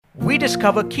we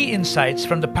discover key insights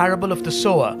from the parable of the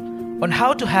sower on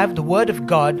how to have the Word of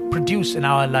God produce in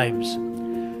our lives.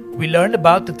 We learned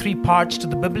about the three parts to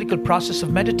the biblical process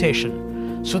of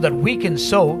meditation so that we can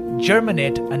sow,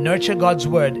 germinate, and nurture God's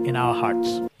Word in our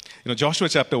hearts. Joshua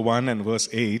chapter 1 and verse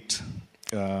 8,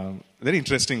 very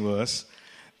interesting verse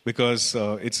because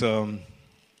it's a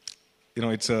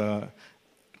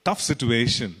tough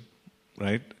situation,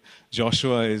 right?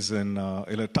 Joshua is in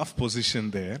a tough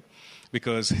position there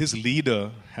because his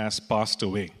leader has passed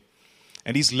away.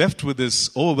 And he's left with this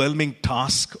overwhelming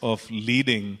task of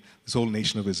leading this whole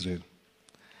nation of Israel.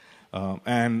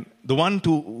 And the one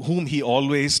to whom he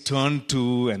always turned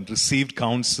to and received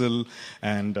counsel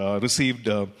and received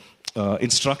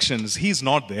instructions, he's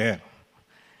not there.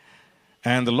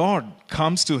 And the Lord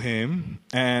comes to him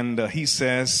and he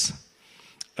says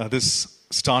this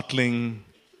startling,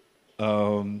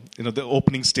 the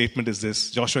opening statement is this,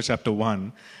 Joshua chapter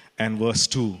 1 and verse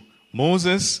 2.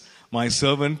 Moses, my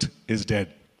servant, is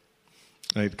dead.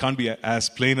 Right? It can't be as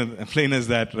plain as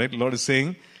that, right? The Lord is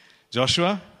saying,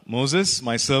 Joshua, Moses,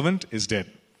 my servant, is dead.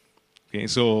 Okay,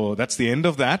 so that's the end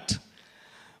of that.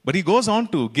 But he goes on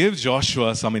to give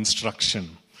Joshua some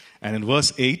instruction. And in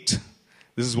verse 8,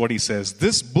 this is what he says.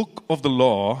 This book of the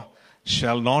law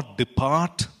shall not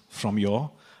depart from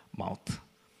your mouth.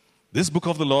 This book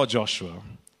of the law, Joshua,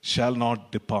 shall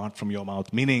not depart from your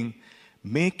mouth. Meaning,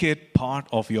 make it part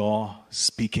of your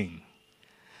speaking.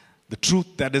 The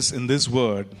truth that is in this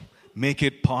word, make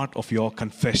it part of your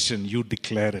confession. You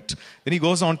declare it. Then he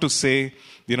goes on to say,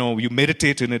 you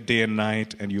meditate in it day and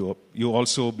night, and you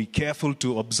also be careful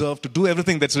to observe, to do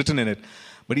everything that's written in it.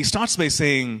 But he starts by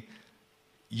saying,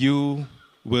 you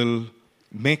will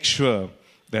make sure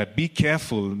that be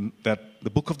careful that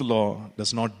the book of the law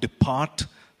does not depart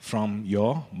from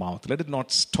your mouth. Let it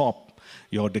not stop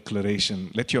your declaration.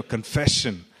 Let your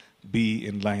confession be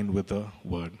in line with the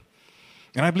word.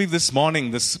 And I believe this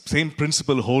morning, this same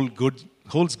principle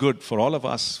holds good for all of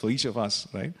us, for each of us,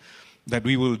 right? That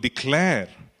we will declare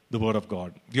the word of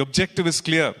God. The objective is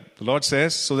clear. The Lord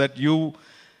says, so that you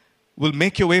will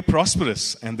make your way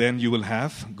prosperous and then you will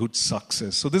have good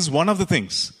success. So this is one of the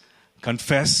things.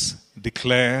 Confess,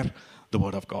 declare the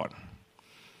word of God.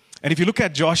 And if you look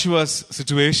at Joshua's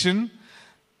situation,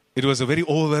 it was a very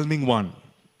overwhelming one.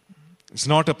 It's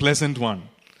not a pleasant one.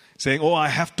 Saying, I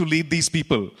have to lead these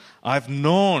people. I've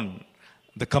known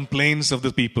the complaints of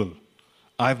the people.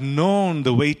 I've known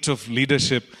the weight of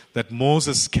leadership that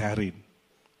Moses carried.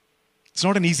 It's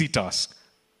not an easy task.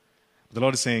 The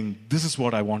Lord is saying, this is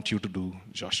what I want you to do,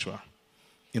 Joshua,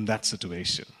 in that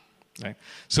situation. Right?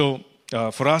 So,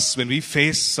 for us, when we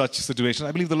face such situations,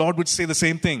 I believe the Lord would say the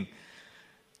same thing.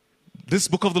 This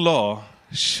book of the law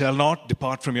shall not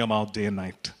depart from your mouth day and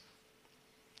night.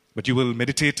 But you will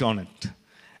meditate on it.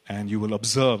 And you will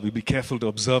observe. You'll be careful to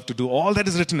observe, to do all that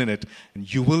is written in it.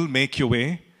 And you will make your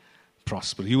way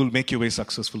prosper. You will make your way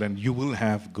successful. And you will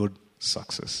have good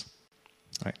success.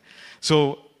 Right?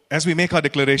 So, as we make our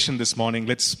declaration this morning,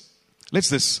 let's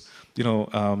just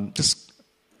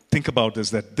think about this.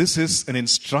 That this is an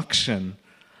instruction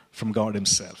from God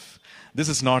Himself. This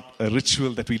is not a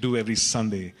ritual that we do every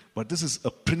Sunday, but this is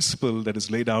a principle that is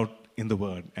laid out in the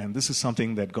Word. And this is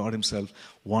something that God Himself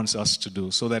wants us to do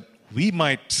so that we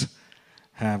might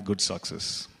have good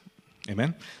success.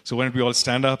 Amen? So why don't we all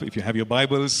stand up? If you have your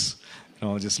Bibles,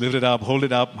 just lift it up, hold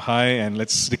it up high, and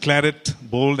let's declare it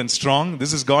bold and strong.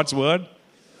 This is God's Word.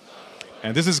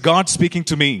 And this is God speaking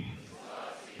to me.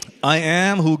 I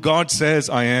am who God says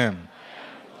I am.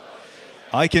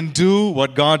 I can do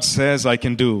what God says I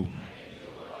can do.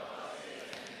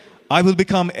 I will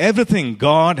become everything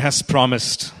God has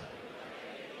promised.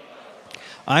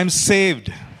 I'm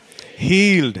saved,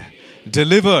 healed,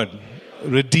 delivered,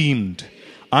 redeemed.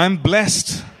 I'm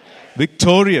blessed,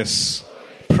 victorious,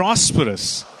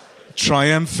 prosperous,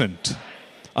 triumphant.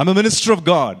 I'm a minister of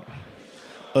God,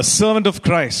 a servant of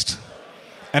Christ,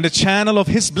 and a channel of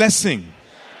His blessing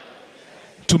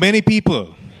to many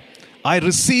people. I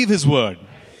receive His word.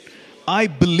 I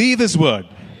believe His word.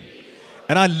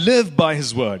 And I live by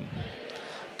His word.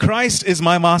 Christ is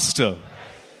my master.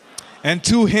 And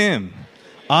to Him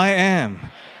I am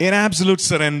in absolute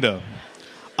surrender.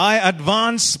 I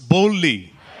advance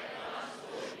boldly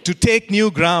to take new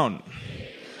ground,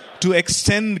 to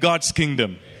extend God's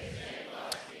kingdom.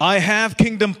 I have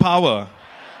kingdom power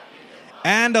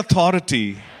and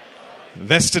authority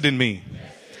vested in me.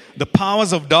 The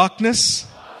powers of darkness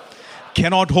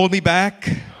cannot hold me back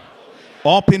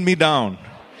or pin me down.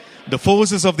 The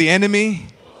forces of the enemy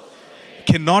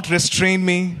cannot restrain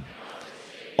me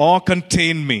or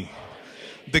contain me.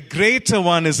 The greater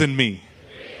one is in me.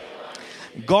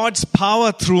 God's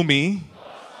power through me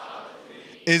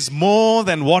is more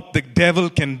than what the devil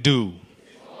can do.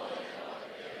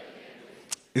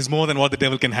 Is more than what the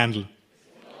devil can handle.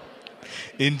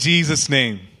 In Jesus'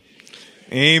 name.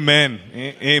 Amen.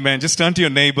 Amen. Just turn to your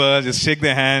neighbor, just shake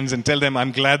their hands and tell them,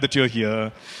 I'm glad that you're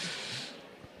here.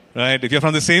 Right? If you're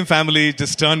from the same family,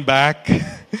 just turn back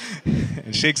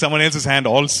and shake someone else's hand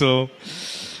also.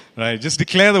 Right? Just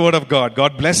declare the word of God.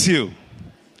 God bless you.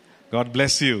 God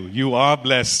bless you. You are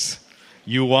blessed.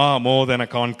 You are more than a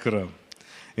conqueror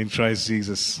in Christ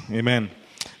Jesus. Amen.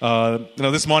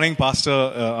 This morning, Pastor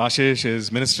Ashish is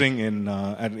ministering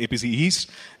at APC East.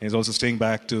 He's also staying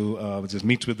back to just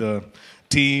meet with the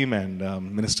team and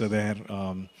minister there.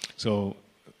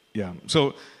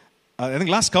 I think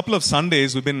last couple of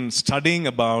Sundays we've been studying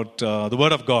about the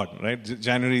Word of God. Right,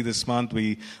 January this month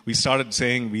we started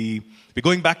saying we're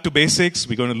going back to basics.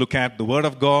 We're going to look at the Word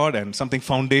of God and something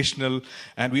foundational.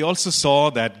 And we also saw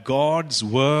that God's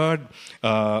Word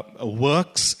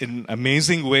works in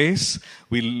amazing ways.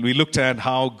 We looked at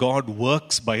how God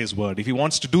works by His Word. If He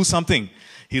wants to do something,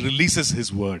 He releases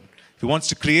His Word. If He wants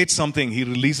to create something, He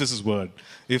releases His Word.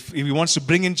 If He wants to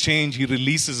bring in change, He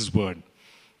releases His Word.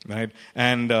 Right?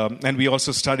 And we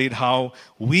also studied how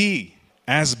we,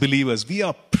 as believers, we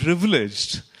are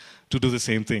privileged to do the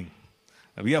same thing.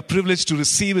 We are privileged to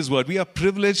receive His Word. We are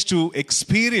privileged to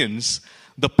experience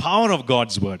the power of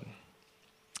God's Word.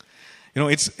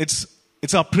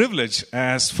 It's our privilege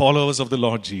as followers of the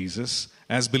Lord Jesus,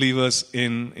 as believers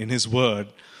in His Word,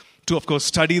 to, of course,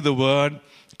 study the Word,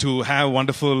 to have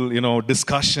wonderful,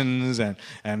 discussions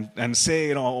and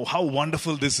say, how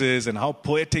wonderful this is and how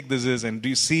poetic this is. And do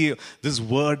you see this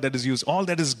word that is used? All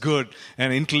that is good.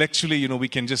 And intellectually, we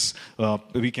can just,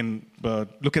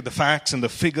 look at the facts and the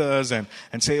figures and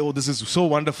say, oh, this is so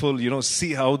wonderful.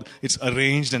 See how it's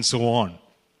arranged and so on.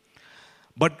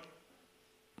 But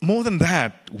more than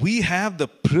that, we have the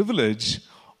privilege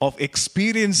of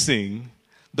experiencing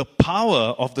the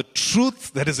power of the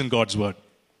truth that is in God's Word.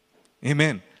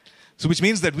 Amen. So which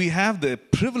means that we have the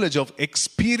privilege of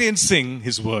experiencing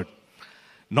His Word.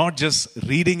 Not just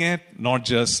reading it, not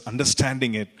just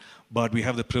understanding it, but we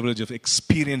have the privilege of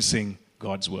experiencing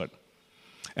God's Word.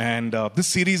 And this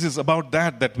series is about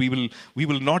that we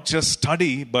will not just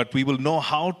study, but we will know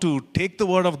how to take the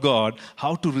Word of God,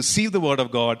 how to receive the Word of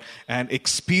God, and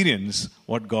experience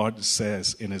what God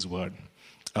says in His Word.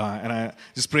 And I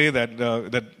just pray that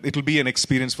it will be an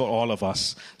experience for all of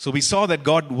us. So we saw that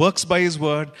God works by His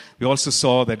Word. We also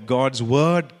saw that God's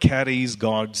Word carries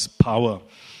God's power.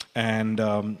 And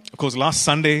of course, last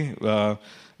Sunday,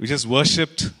 we just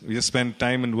worshipped. We just spent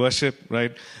time in worship,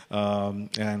 right? How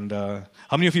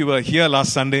many of you were here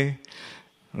last Sunday?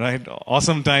 Right?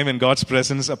 Awesome time in God's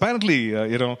presence. Apparently,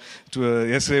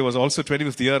 yesterday was also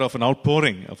 25th year of an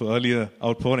outpouring, of an earlier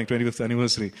outpouring, 25th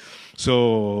anniversary.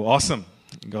 So awesome.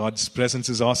 God's presence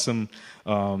is awesome.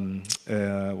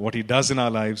 What He does in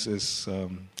our lives is,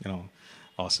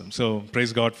 awesome. So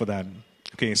praise God for that.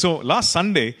 Okay, so last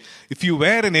Sunday, if you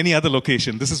were in any other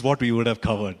location, this is what we would have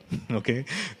covered. Okay,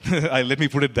 let me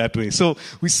put it that way. So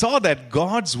we saw that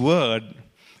God's Word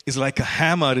is like a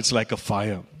hammer. It's like a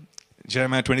fire.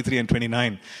 Jeremiah 23 and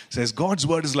 29 says, God's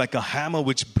Word is like a hammer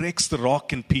which breaks the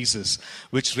rock in pieces,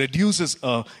 which reduces,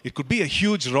 it could be a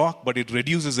huge rock, but it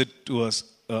reduces it to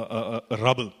a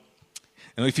rubble.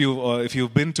 If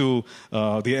you've been to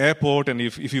the airport, and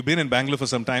if you've been in Bangalore for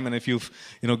some time, and if you've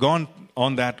gone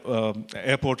on that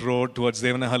airport road towards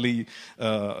Devanahalli,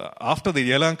 after the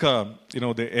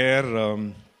Yelahanka, the air,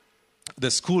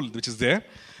 the school which is there,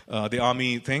 the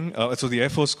army thing, so the Air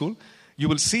Force school, you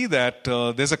will see that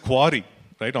there's a quarry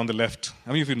right on the left.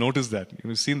 How many of you noticed that?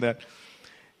 You've seen that?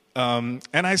 And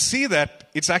I see that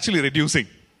it's actually reducing.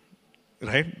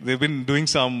 Right? They've been doing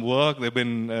some work. They've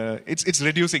been, it's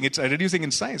reducing. It's reducing in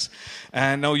size.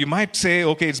 And now you might say,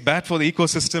 okay, it's bad for the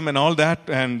ecosystem and all that.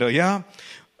 And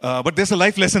but there's a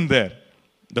life lesson there.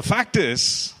 The fact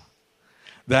is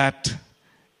that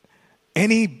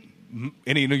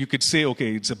you could say,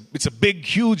 okay, it's a big,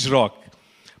 huge rock,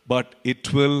 but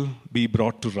it will be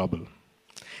brought to rubble.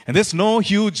 And there's no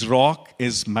huge rock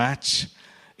is match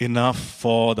enough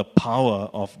for the power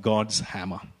of God's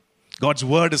hammer. God's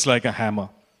Word is like a hammer.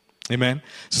 Amen.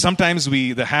 So sometimes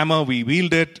the hammer, we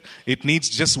wield it. It needs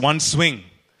just one swing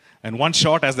and one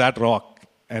shot as that rock,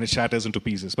 and it shatters into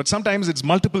pieces. But sometimes it's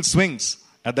multiple swings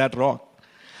at that rock.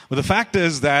 But the fact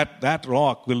is that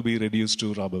rock will be reduced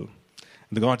to rubble.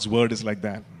 And God's Word is like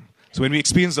that. So when we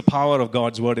experience the power of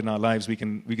God's word in our lives, we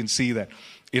can see that.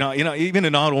 Even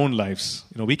in our own lives,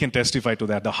 we can testify to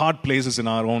that. The hard places in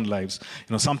our own lives,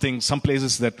 some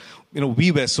places that,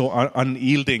 we were so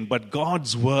unyielding, but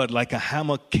God's word, like a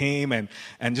hammer, came and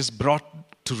just brought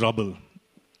to rubble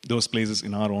those places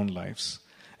in our own lives.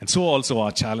 And so also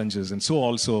our challenges, and so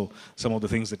also some of the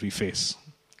things that we face.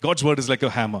 God's word is like a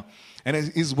hammer. And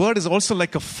His word is also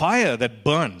like a fire that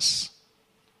burns.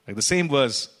 Like the same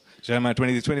verse, Jeremiah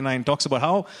 23:29, talks about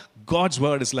how God's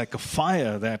word is like a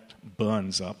fire that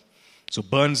burns up. So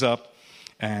burns up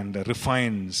and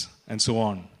refines and so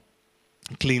on.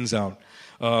 Cleans out.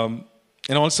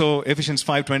 And also Ephesians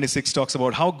 5:26 talks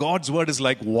about how God's word is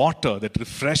like water that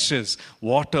refreshes,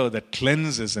 water that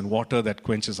cleanses, and water that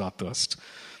quenches our thirst.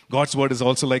 God's word is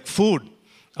also like food.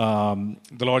 The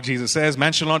Lord Jesus says,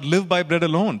 man shall not live by bread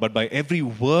alone, but by every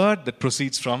word that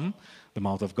proceeds from the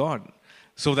mouth of God.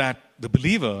 So that the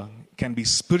believer can be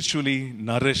spiritually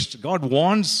nourished. God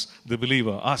wants the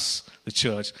believer, us, the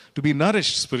church, to be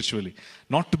nourished spiritually.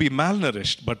 Not to be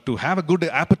malnourished, but to have a good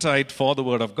appetite for the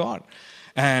word of God.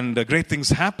 And great things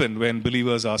happen when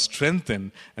believers are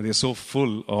strengthened and they're so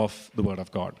full of the word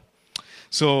of God.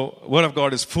 So, word of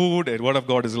God is food, and word of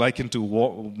God is likened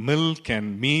to milk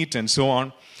and meat and so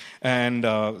on. And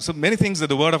so many things that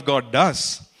the word of God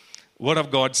does, word of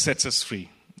God sets us free.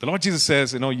 The Lord Jesus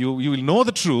says, you will know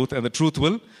the truth, and the truth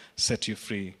will set you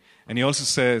free. And He also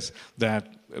says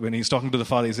that when He's talking to the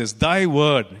Father, He says, thy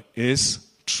word is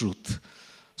truth.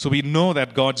 So we know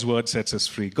that God's word sets us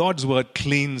free. God's word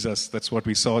cleans us. That's what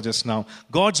we saw just now.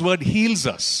 God's word heals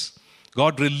us.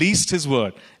 God released His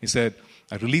word. He said,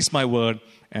 I release my word,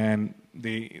 and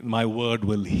my word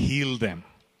will heal them.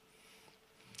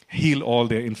 Heal all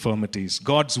their infirmities.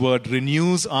 God's word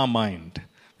renews our mind.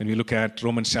 When we look at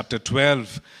Romans chapter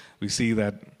 12, we see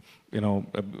that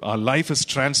our life is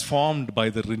transformed by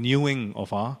the renewing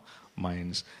of our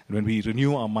minds. And when we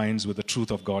renew our minds with the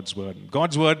truth of God's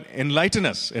word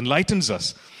enlightens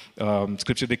us.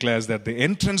 Scripture declares that the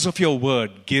entrance of your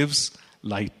word gives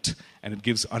light, and it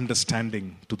gives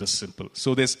understanding to the simple.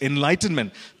 So there's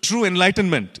enlightenment, true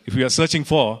enlightenment, if we are searching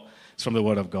for, it's from the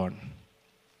word of God.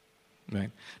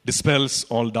 Right? Dispels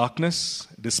all darkness,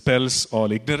 dispels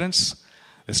all ignorance.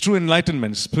 There's true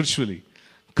enlightenment spiritually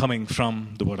coming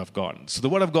from the word of God. So the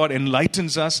word of God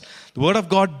enlightens us. The word of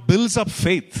God builds up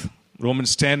faith.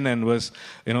 Romans 10 and verse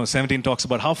 17 talks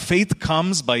about how faith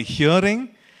comes by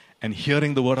hearing, and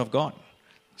hearing the word of God.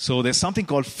 So there's something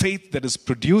called faith that is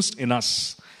produced in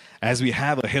us as we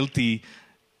have a healthy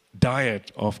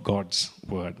diet of God's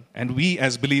word. And we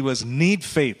as believers need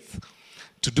faith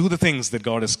to do the things that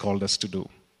God has called us to do,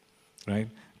 right?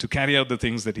 To carry out the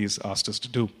things that He's asked us to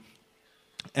do.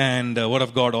 And the word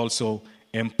of God also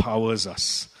empowers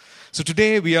us. So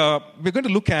today we're going to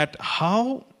look at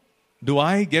how do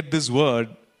I get this word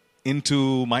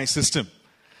into my system,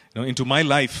 into my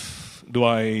life. Do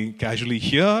I casually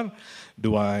hear?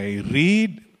 Do I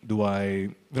read?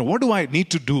 What do I need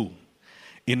to do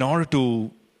in order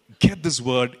to get this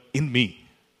word in me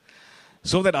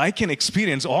so that I can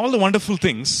experience all the wonderful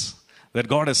things that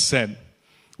God has said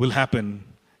will happen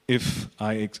if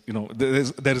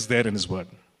there is there in His word.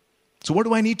 So what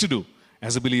do I need to do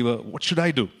as a believer? What should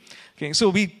I do? Okay, so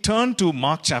we turn to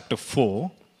Mark chapter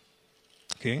 4.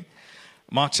 Okay,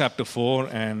 Mark chapter 4,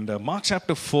 and Mark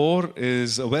chapter 4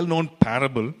 is a well-known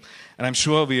parable, and I'm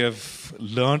sure we have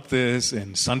learned this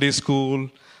in Sunday school.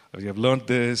 We have learned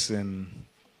this in,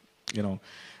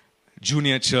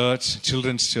 junior church,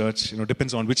 children's church.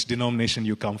 Depends on which denomination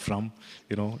you come from.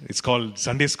 It's called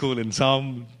Sunday school in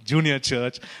some, junior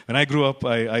church. When I grew up,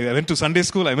 I went to Sunday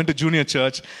school, I went to junior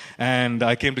church, and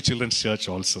I came to children's church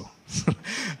also.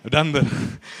 I've done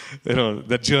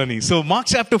the journey. So Mark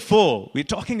chapter 4, we're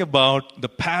talking about the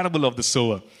parable of the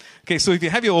sower. Okay, so if you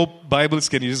have your Bibles,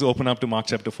 can you just open up to Mark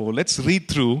chapter 4? Let's read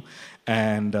through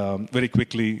and very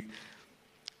quickly.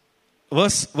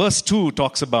 Verse 2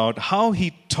 talks about how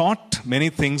He taught many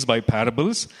things by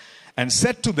parables and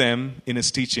said to them in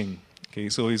His teaching. Okay,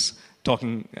 so He's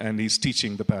talking and He's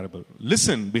teaching the parable.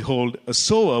 Listen, behold, a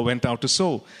sower went out to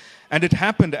sow. And it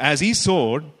happened as he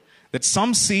sowed that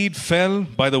some seed fell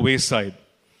by the wayside,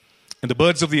 and the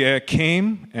birds of the air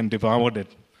came and devoured it.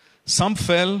 Some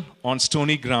fell on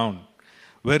stony ground,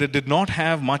 where it did not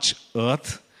have much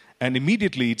earth, and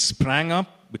immediately it sprang up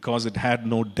because it had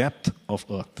no depth of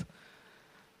earth.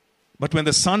 But when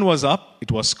the sun was up, it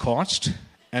was scorched,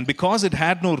 and because it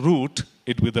had no root,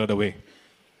 it withered away.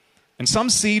 And some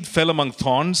seed fell among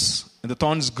thorns, and the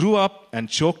thorns grew up and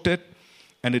choked it,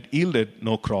 and it yielded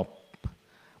no crop.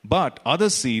 But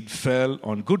other seed fell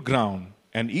on good ground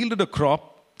and yielded a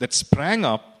crop that sprang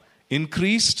up,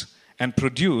 increased, and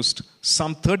produced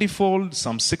some 30-fold,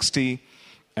 some 60,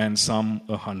 and some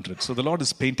 100. So the Lord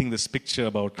is painting this picture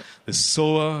about the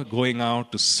sower going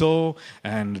out to sow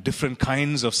and different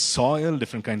kinds of soil,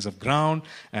 different kinds of ground,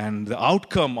 and the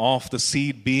outcome of the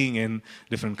seed being in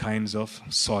different kinds of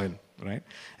soil, right?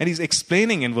 And he's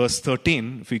explaining in verse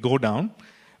 13, if we go down,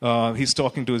 he's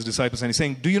talking to his disciples and he's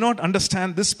saying, do you not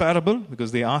understand this parable?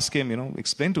 Because they ask him,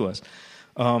 explain to us.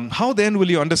 How then will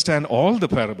you understand all the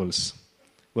parables?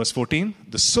 Verse 14,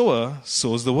 the sower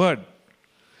sows the word.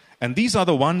 And these are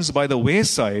the ones by the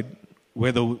wayside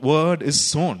where the word is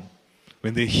sown.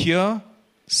 When they hear,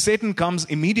 Satan comes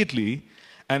immediately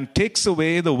and takes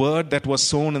away the word that was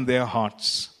sown in their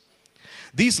hearts.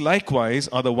 These likewise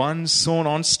are the ones sown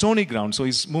on stony ground. So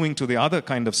he's moving to the other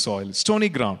kind of soil, stony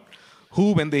ground,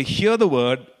 who when they hear the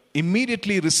word,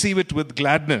 immediately receive it with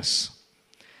gladness.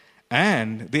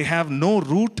 And they have no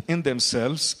root in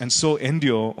themselves and so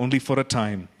endure only for a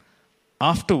time.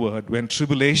 Afterward, when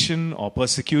tribulation or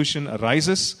persecution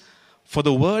arises, for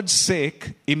the word's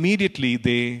sake, immediately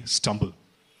they stumble.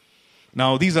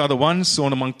 Now, these are the ones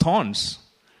sown among thorns.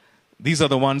 These are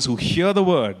the ones who hear the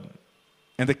word,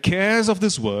 and the cares of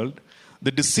this world,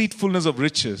 the deceitfulness of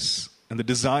riches, and the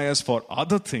desires for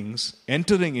other things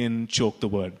entering in choke the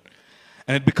word,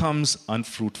 and it becomes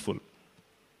unfruitful.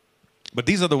 But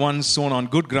these are the ones sown on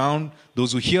good ground,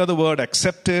 those who hear the word,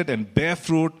 accept it, and bear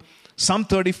fruit, some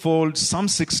 30-fold, some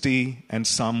 60, and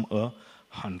some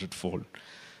 100-fold.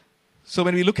 So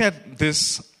when we look at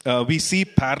this, we see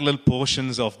parallel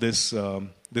portions of this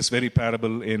very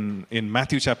parable in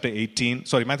Matthew chapter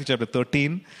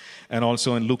 13, and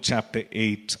also in Luke chapter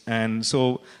 8. And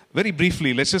so very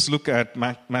briefly, let's just look at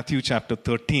Matthew chapter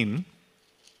 13.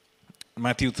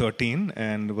 Matthew 13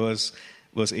 and verse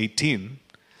 18.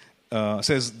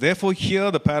 Says, therefore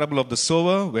hear the parable of the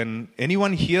sower. When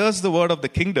anyone hears the word of the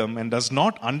kingdom and does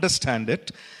not understand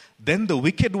it, then the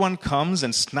wicked one comes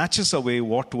and snatches away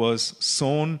what was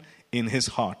sown in his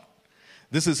heart.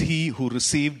 This is he who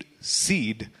received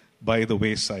seed by the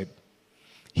wayside.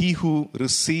 He who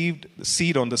received the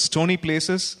seed on the stony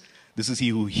places, this is he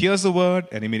who hears the word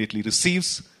and immediately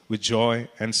receives with joy,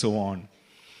 and so on.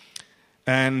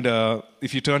 And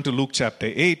if you turn to Luke chapter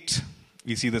 8,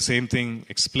 we see the same thing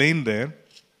explained there.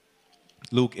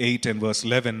 Luke 8 and verse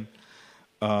 11.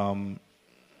 And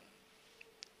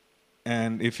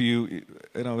if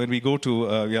when we go to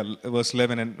verse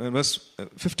 11 and verse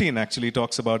 15 actually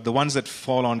talks about the ones that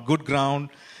fall on good ground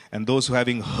and those who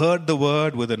having heard the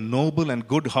word with a noble and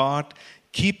good heart,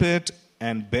 keep it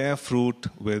and bear fruit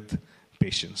with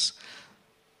patience.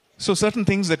 So certain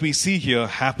things that we see here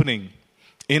happening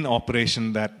in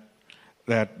operation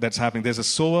that's happening. There's a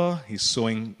sower, he's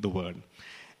sowing the word,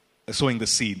 sowing the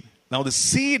seed. Now the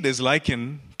seed is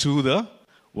likened to the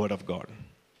word of God.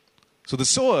 So the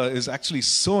sower is actually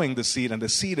sowing the seed, and the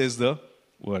seed is the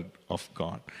word of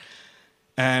God.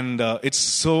 And it's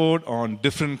sown on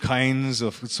different kinds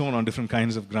of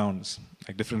grounds,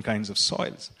 like different kinds of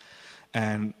soils.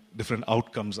 And different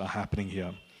outcomes are happening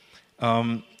here.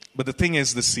 But the thing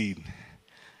is the seed.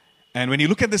 And when you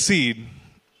look at the seed,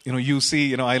 you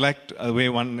see, I liked the way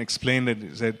one explained it.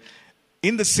 He said,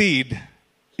 in the seed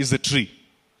is the tree.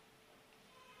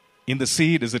 In the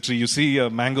seed is the tree. You see a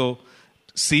mango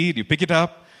seed, you pick it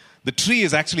up. The tree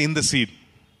is actually in the seed.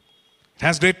 It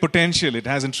has great potential. It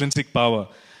has intrinsic power.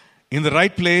 In the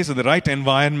right place, in the right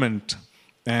environment,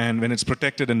 and when it's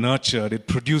protected and nurtured, it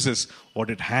produces what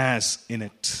it has in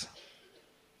it.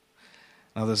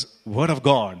 Now, this word of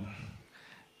God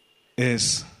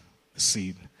is the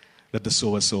seed that the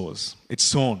sower sows. It's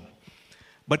sown.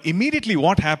 But immediately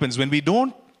what happens when we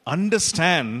don't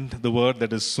understand the word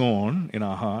that is sown in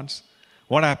our hearts,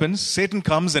 what happens? Satan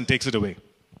comes and takes it away.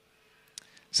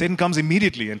 Satan comes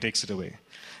immediately and takes it away.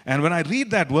 And when I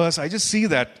read that verse, I just see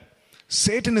that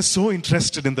Satan is so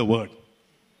interested in the word.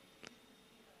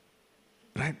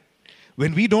 Right?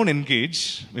 When we don't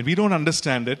engage, when we don't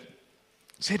understand it,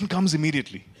 Satan comes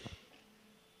immediately.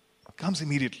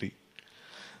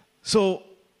 So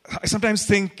I sometimes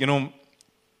think,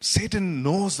 Satan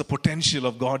knows the potential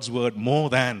of God's word more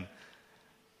than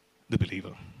the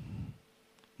believer,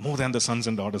 more than the sons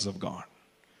and daughters of God.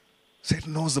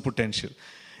 Satan knows the potential.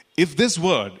 If this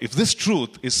word, if this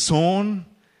truth is sown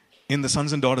in the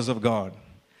sons and daughters of God,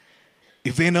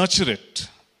 if they nurture it,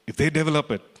 if they develop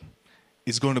it,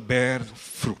 it's going to bear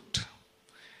fruit.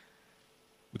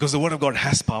 Because the word of God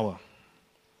has power.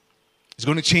 It's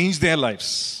going to change their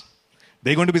lives.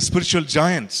 They're going to be spiritual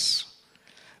giants.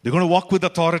 They're going to walk with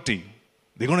authority.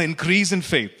 They're going to increase in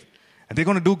faith. And they're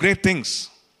going to do great things.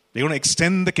 They're going to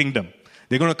extend the kingdom.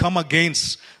 They're going to come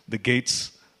against the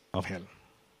gates of hell.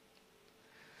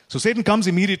 So Satan comes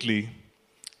immediately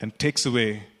and takes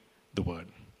away the word.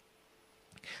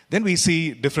 Then we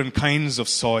see different kinds of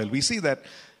soil. We see that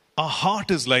our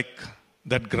heart is like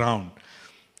that ground.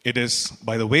 It is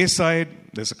by the wayside.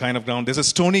 There's a kind of ground. There's a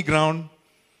stony ground.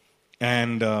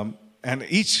 And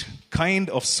each kind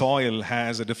of soil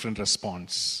has a different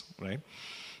response, right?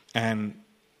 And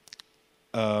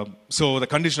so the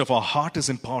condition of our heart is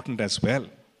important as well.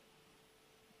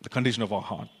 The condition of our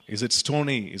heart. Is it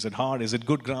stony? Is it hard? Is it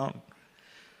good ground?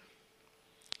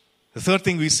 The third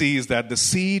thing we see is that the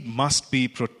seed must be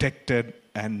protected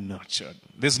and nurtured.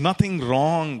 There's nothing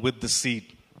wrong with the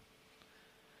seed.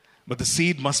 But the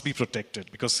seed must be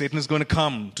protected because Satan is going to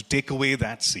come to take away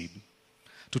that seed,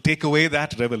 to take away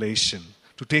that revelation,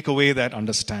 to take away that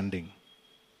understanding.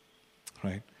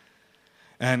 Right?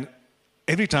 And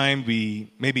every time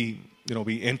we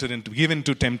give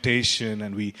into temptation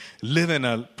and we live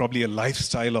in probably a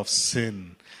lifestyle of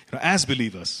sin, as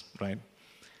believers, right?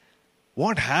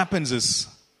 What happens is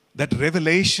that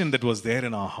revelation that was there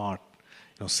in our heart,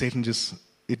 Satan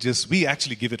we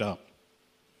actually give it up.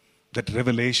 That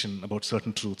revelation about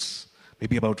certain truths,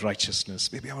 maybe about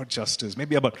righteousness, maybe about justice,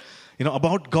 maybe about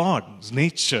God's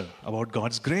nature, about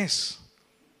God's grace.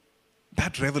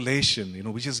 That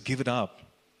revelation, we just give it up.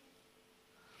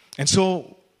 And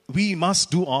so we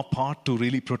must do our part to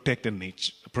really protect and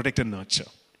nurture.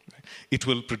 It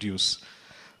will produce.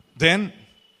 Then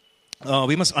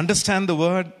we must understand the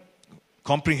word,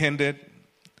 comprehend it.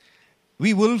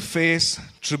 We will face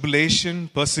tribulation,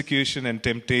 persecution, and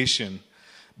temptation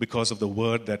because of the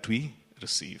word that we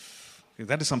receive.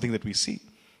 That is something that we see.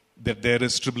 That there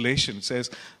is tribulation. It says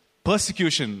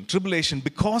persecution, tribulation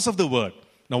because of the word.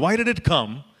 Now why did it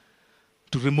come?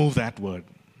 To remove that word.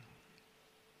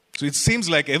 So it seems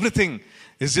like everything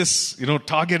is just,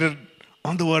 targeted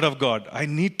on the word of God. I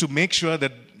need to make sure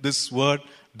that this word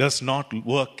does not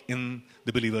work in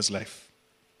the believer's life.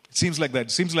 It seems like that.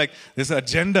 It seems like there's an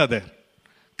agenda there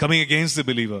coming against the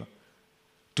believer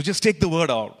to just take the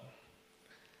word out.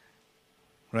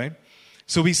 Right?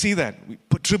 So we see that. We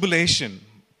put tribulation,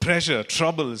 pressure,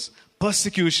 troubles,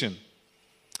 persecution,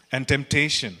 and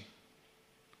temptation.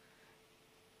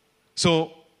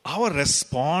 So our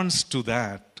response to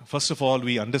that, first of all,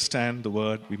 we understand the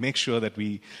word. We make sure that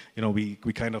we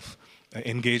kind of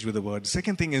engage with the word. The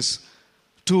second thing is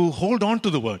to hold on to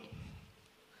the word,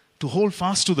 to hold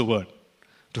fast to the word,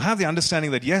 to have the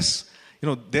understanding that yes,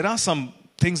 there are some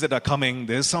things that are coming,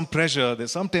 there's some pressure,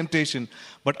 there's some temptation,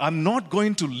 but I'm not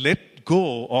going to let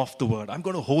go of the word. I'm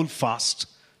going to hold fast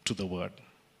to the word.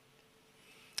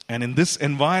 And in this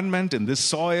environment, in this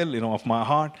soil, of my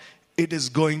heart, it is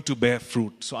going to bear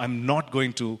fruit. So I'm not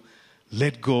going to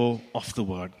let go of the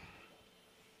word.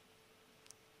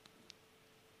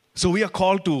 So we are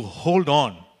called to hold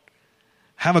on,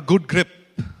 have a good grip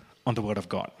on the word of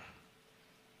God.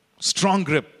 Strong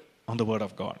grip on the word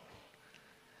of God.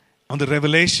 On the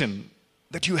revelation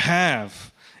that you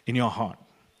have in your heart.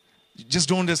 Just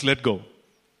don't let go.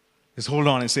 Just hold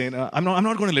on and say, I'm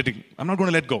not going to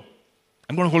let go.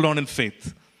 I'm going to hold on in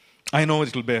faith. I know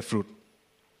it will bear fruit.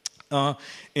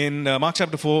 In Mark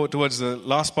chapter 4, towards the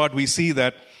last part, we see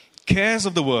that cares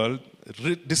of the world,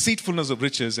 deceitfulness of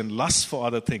riches, and lust for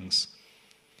other things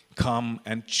come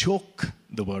and choke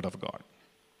the word of God.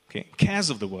 Okay, cares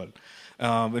of the world.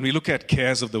 When we look at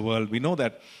cares of the world, we know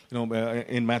that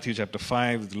in Matthew chapter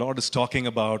 5, the Lord is talking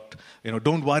about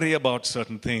don't worry about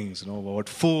certain things, about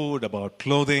food, about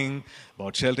clothing,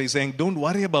 about shelter. He's saying don't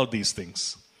worry about these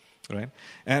things, right?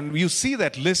 And you see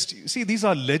that list. You see, these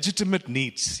are legitimate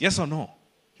needs. Yes or no?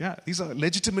 Yeah, these are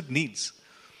legitimate needs.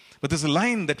 But there's a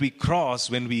line that we cross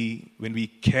when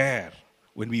we care,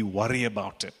 when we worry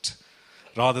about it,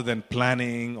 rather than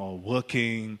planning or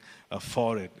working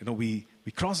for it.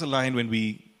 We cross the line when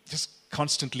we just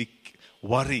constantly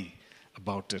worry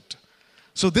about it.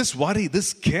 So this worry,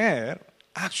 this care,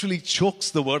 actually chokes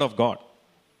the word of God.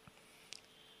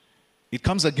 It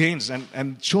comes against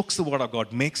and chokes the word of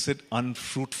God, makes it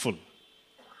unfruitful.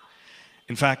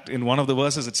 In fact, in one of the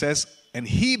verses it says, and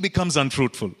he becomes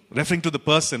unfruitful, referring to the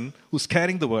person who's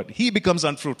carrying the word. He becomes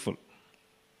unfruitful.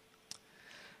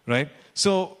 Right?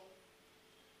 So,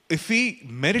 if we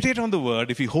meditate on the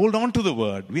word, if we hold on to the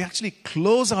word, we actually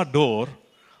close our door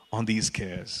on these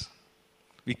cares.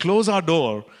 We close our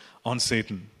door on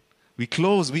Satan. We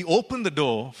open the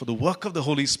door for the work of the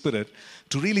Holy Spirit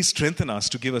to really strengthen us,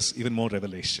 to give us even more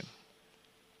revelation.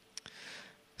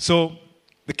 So,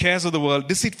 the cares of the world,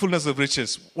 deceitfulness of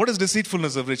riches. What is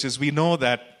deceitfulness of riches? We know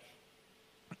that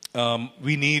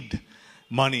we need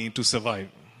money to survive.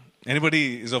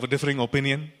 Anybody is of a differing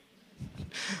opinion?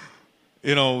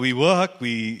 We work,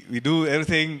 we do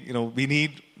everything. We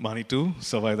need money to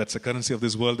survive. That's the currency of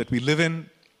this world that we live in,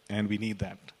 and we need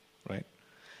that, right?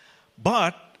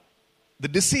 But the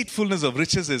deceitfulness of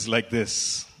riches is like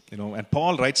this, and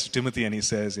Paul writes to Timothy and he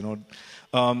says,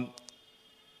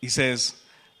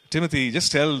 Timothy,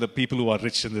 just tell the people who are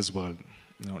rich in this world,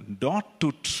 not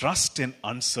to trust in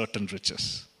uncertain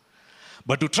riches,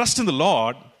 but to trust in the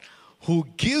Lord who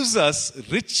gives us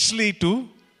richly to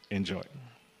enjoy.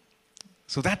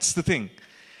 So that's the thing.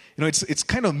 It's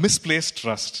kind of misplaced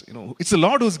trust. It's the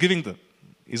Lord who's giving them.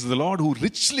 It's the Lord who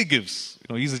richly gives.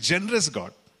 He's a generous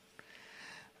God.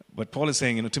 But Paul is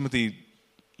saying, Timothy,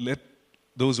 let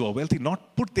those who are wealthy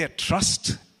not put their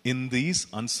trust in these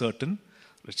uncertain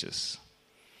riches.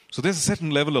 So there's a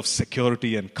certain level of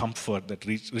security and comfort that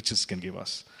riches can give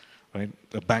us, right?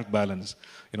 A bank balance.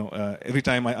 Every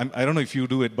time, I don't know if you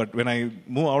do it, but when I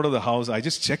move out of the house, I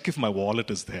just check if my wallet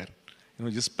is there.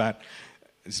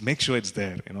 Just make sure it's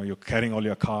there. You're carrying all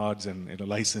your cards and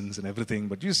license and everything,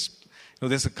 but just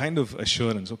there's a kind of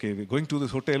assurance. Okay, we're going to this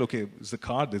hotel. Okay, it's the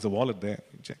card. There's a wallet there.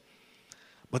 Check.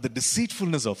 But the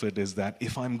deceitfulness of it is that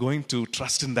if I'm going to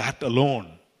trust in that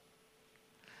alone,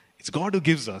 it's God who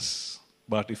gives us.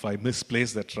 But if I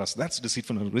misplace that trust, that's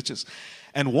deceitfulness of riches.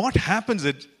 And what happens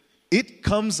is it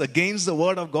comes against the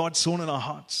word of God sown in our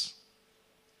hearts.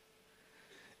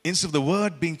 Instead of the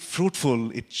word being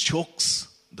fruitful, it chokes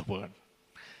the word.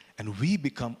 And we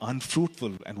become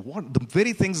unfruitful. And what the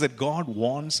very things that God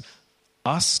wants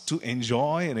us to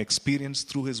enjoy and experience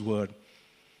through His word,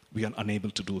 we are unable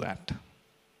to do that.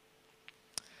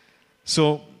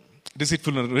 So,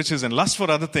 deceitful riches and lust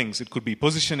for other things. It could be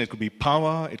position, it could be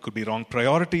power, it could be wrong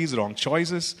priorities, wrong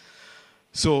choices.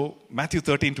 So, Matthew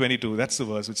 13:22, that's the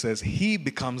verse which says, he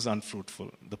becomes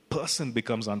unfruitful. The person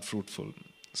becomes unfruitful.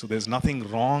 So there's nothing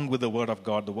wrong with the Word of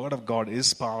God. The Word of God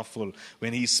is powerful.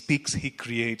 When He speaks, He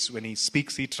creates. When He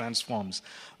speaks, He transforms.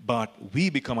 But we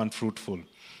become unfruitful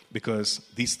because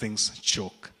these things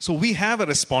choke. So we have a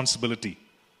responsibility.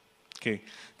 Okay.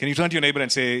 Can you turn to your neighbor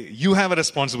and say, you have a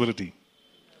responsibility?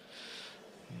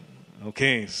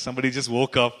 Okay. Somebody just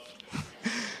woke up.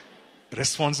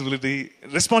 Responsibility.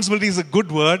 Responsibility is a good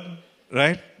word,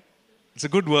 right? It's a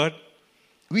good word.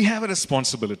 We have a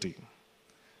responsibility.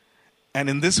 And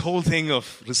in this whole thing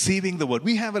of receiving the word,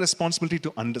 we have a responsibility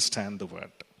to understand the word.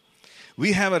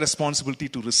 We have a responsibility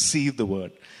to receive the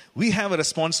word. We have a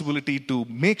responsibility to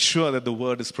make sure that the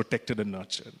word is protected and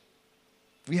nurtured.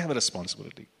 We have a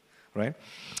responsibility, right?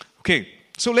 Okay,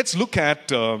 so let's look at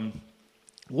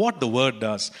what the word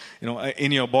does.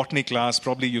 In your botany class,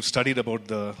 probably you've studied about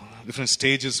the different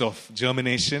stages of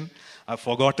germination. I've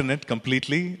forgotten it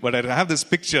completely, but I have this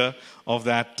picture of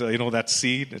that, that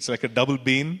seed. It's like a double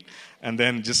bean, and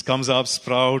then just comes up,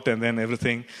 sprout, and then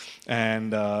everything.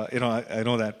 And, I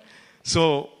know that.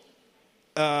 So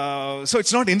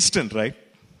it's not instant, right?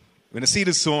 When a seed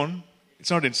is sown,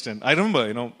 it's not instant. I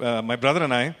remember, my brother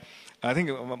and I think,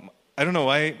 I don't know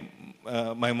why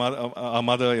our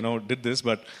mother, did this,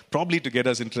 but probably to get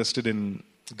us interested in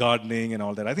gardening and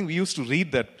all that. I think we used to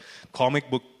read that comic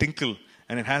book Tinkle,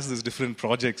 and it has these different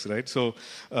projects, right? So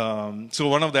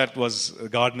one of that was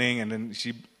gardening, and then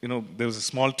she, there was a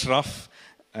small trough,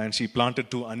 and she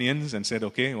planted 2 onions and said,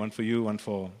 okay, one for you, one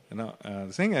for,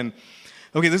 this thing. And,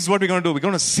 okay, this is what we're going to do. We're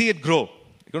going to see it grow.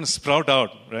 We're going to sprout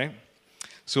out, right?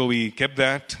 So we kept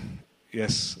that.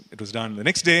 Yes, it was done. The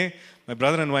next day, my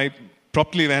brother and I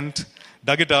properly went,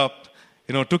 dug it up,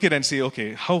 took it and see,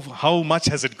 okay, how much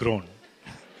has it grown?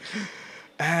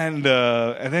 And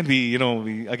then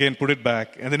we again put it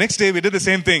back. And the next day we did the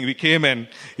same thing. We came and,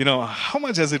 how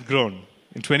much has it grown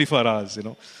in 24 hours,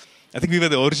 I think we were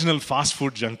the original fast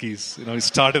food junkies. We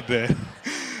started there.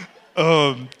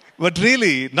 But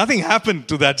really, nothing happened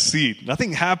to that seed.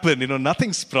 Nothing happened,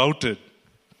 nothing sprouted.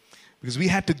 Because we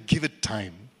had to give it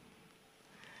time.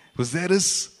 Because there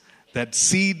is that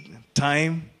seed,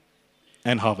 time,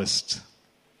 and harvest.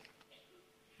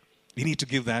 We need to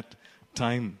give that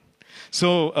time.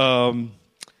 So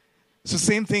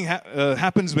same thing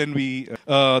happens when we,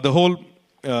 the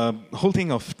whole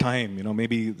thing of time,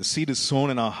 maybe the seed is sown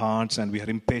in our hearts and we are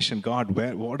impatient. God,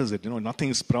 what is it? Nothing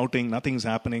is sprouting, nothing's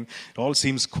happening. It all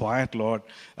seems quiet, Lord.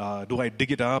 Do I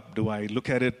dig it up? Do I look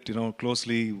at it,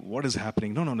 closely? What is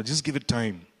happening? No, just give it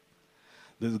time.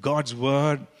 God's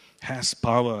word has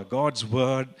power. God's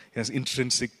word has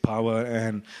intrinsic power,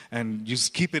 and you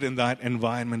just keep it in that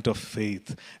environment of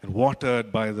faith and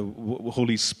watered by the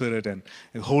Holy Spirit and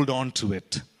hold on to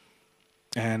it.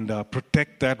 and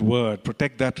protect that word,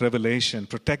 protect that revelation,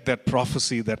 protect that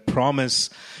prophecy, that promise,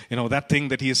 that thing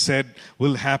that he has said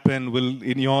will happen, will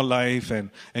in your life, and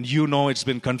it's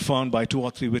been confirmed by 2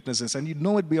 or 3 witnesses, and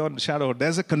it beyond a shadow.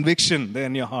 There's a conviction there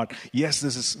in your heart. Yes,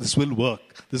 this will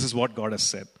work. This is what God has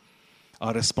said.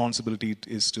 Our responsibility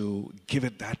is to give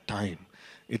it that time.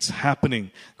 It's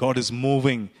happening. God is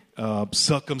moving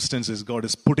circumstances. God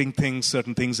is putting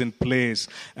certain things in place,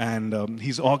 and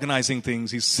He's organizing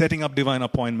things. He's setting up divine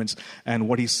appointments, and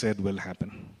what He said will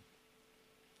happen.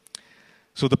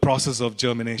 So the process of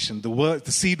germination, the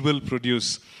seed will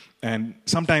produce, and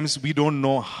sometimes we don't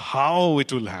know how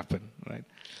it will happen. Right?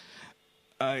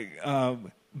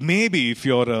 Maybe if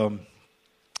you're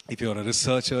a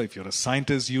researcher, if you're a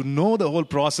scientist, you know the whole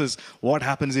process, what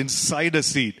happens inside a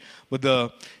seed. But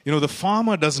the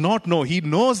farmer does not know. He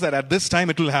knows that at this time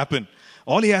it will happen.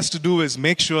 All he has to do is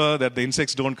make sure that the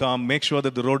insects don't come, make sure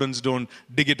that the rodents don't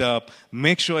dig it up,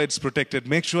 make sure it's protected,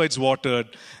 make sure it's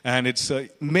watered, and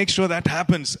make sure that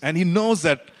happens. And he knows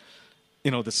that,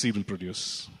 the seed will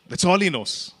produce. That's all he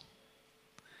knows.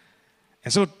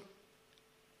 And so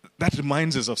that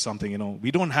reminds us of something,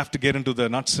 we don't have to get into the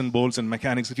nuts and bolts and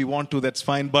mechanics. If you want to, that's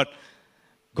fine, but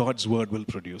God's word will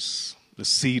produce. The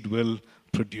seed will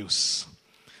produce.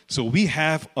 So we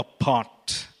have a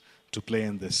part to play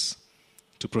in this,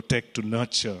 to protect, to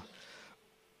nurture.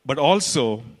 But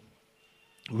also,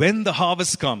 when the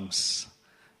harvest comes,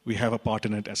 we have a part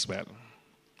in it as well.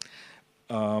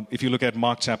 If you look at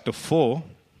Mark chapter 4,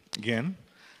 again,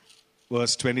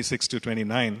 verse 26 to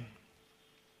 29,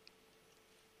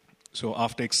 so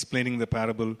after explaining the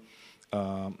parable,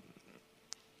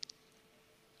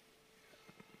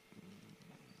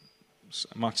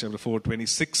 Mark chapter 4,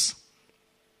 26.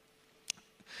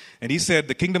 And he said,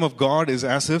 "The kingdom of God is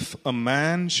as if a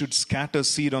man should scatter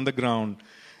seed on the ground,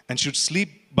 and should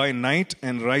sleep by night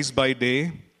and rise by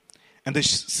day, and the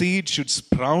seed should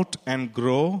sprout and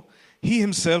grow. He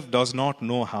himself does not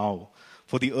know how.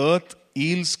 For the earth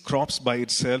yields crops by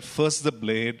itself, first the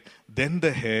blade, then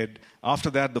the head, after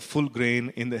that the full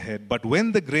grain in the head. But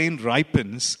when the grain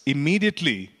ripens,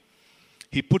 immediately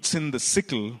he puts in the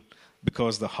sickle,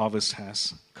 because the harvest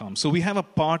has come." So we have a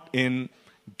part in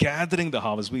gathering the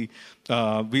harvest. We'll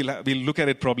look at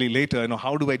it probably later.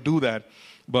 How do I do that?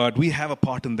 But we have a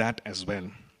part in that as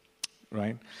well,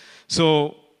 right?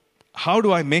 So how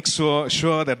do I make sure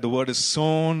that the word is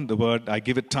sown, I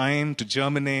give it time to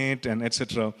germinate, and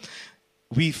etc.?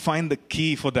 We find the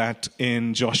key for that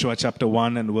in Joshua chapter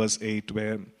 1 and verse 8,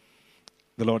 where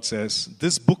the Lord says,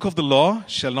 "This book of the law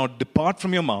shall not depart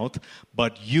from your mouth,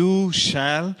 but you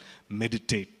shall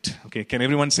meditate." Okay, can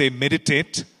everyone say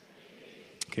meditate?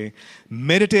 Okay,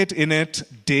 meditate in it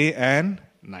day and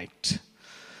night.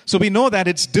 So we know that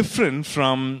it's different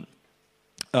from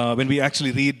when we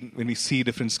actually read, when we see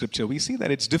different scripture, we see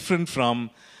that it's different from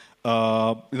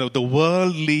the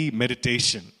worldly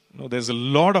meditation. There's a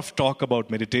lot of talk about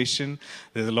meditation.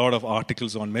 There's a lot of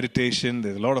articles on meditation.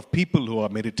 There's a lot of people who are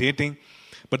meditating.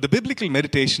 But the biblical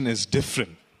meditation is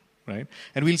different, right?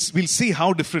 And we'll see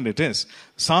how different it is.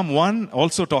 Psalm 1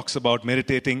 also talks about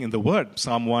meditating in the Word.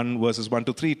 Psalm 1 verses 1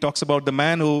 to 3 talks about the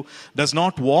man who does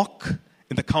not walk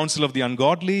in the counsel of the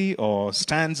ungodly, or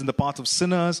stands in the path of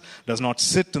sinners, does not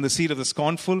sit in the seat of the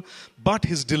scornful, but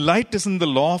his delight is in the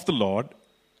law of the Lord,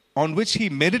 on which he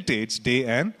meditates day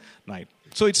and night.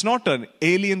 So it's not an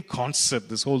alien concept,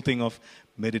 this whole thing of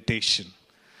meditation.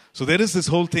 So there is this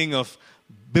whole thing of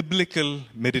biblical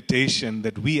meditation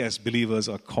that we as believers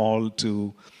are called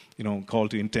to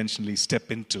intentionally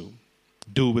step into,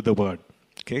 do with the word.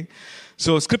 Okay?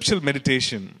 So scriptural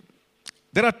meditation.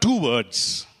 There are 2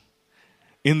 words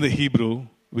in the Hebrew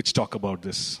which talk about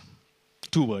this.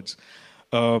 2 words.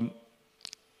 The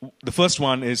first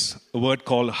one is a word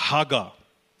called Haga.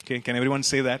 Okay, can everyone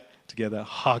say that together?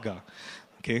 Haga.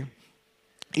 Okay.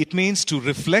 It means to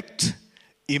reflect,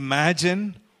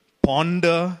 imagine,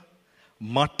 ponder,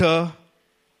 mutter,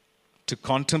 to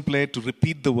contemplate, to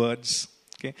repeat the words.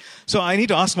 Okay. So I need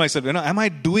to ask myself, am I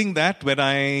doing that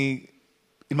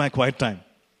in my quiet time?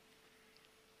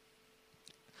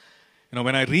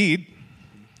 When I read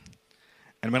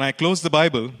and when I close the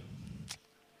Bible,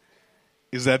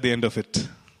 is that the end of it?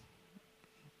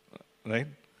 Right?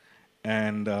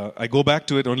 And I go back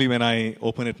to it only when I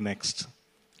open it next.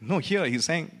 No, here he's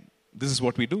saying this is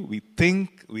what we do. We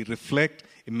think, we reflect,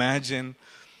 imagine,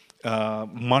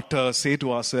 mutter, say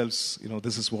to ourselves,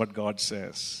 this is what God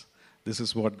says. This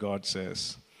is what God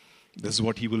says. This is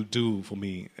what He will do for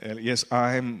me. Yes,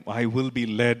 I will be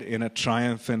led in a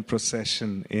triumphant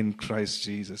procession in Christ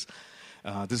Jesus.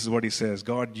 This is what he says: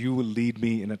 God, you will lead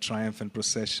me in a triumphant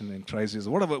procession in Christ Jesus.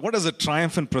 What does a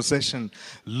triumphant procession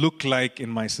look like in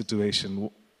my situation?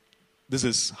 This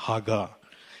is Hagar.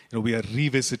 We are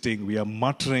revisiting, we are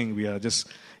muttering, we are just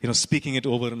speaking it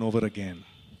over and over again.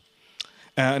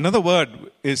 Another word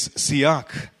is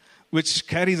siach, which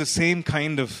carries the same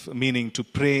kind of meaning: to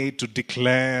pray, to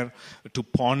declare, to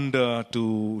ponder,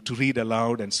 to read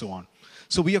aloud, and so on.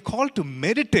 So we are called to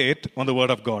meditate on the Word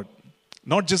of God,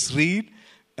 not just read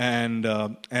and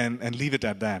leave it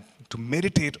at that. To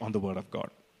meditate on the Word of God.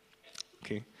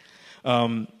 Okay,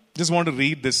 just want to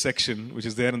read this section, which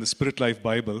is there in the Spirit Life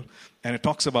Bible, and it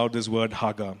talks about this word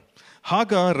Hagar.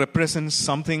 Hagar represents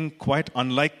something quite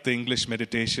unlike the English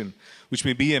meditation, which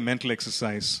may be a mental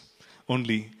exercise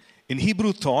only. In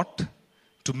Hebrew thought,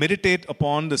 to meditate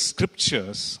upon the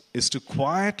scriptures is to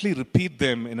quietly repeat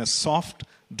them in a soft,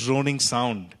 droning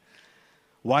sound,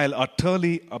 while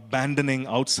utterly abandoning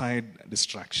outside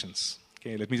distractions.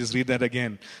 Okay, let me just read that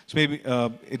again. So maybe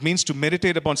it means to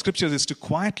meditate upon scriptures is to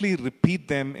quietly repeat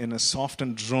them in a soft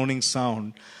and droning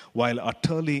sound, while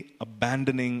utterly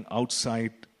abandoning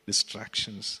outside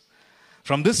distractions.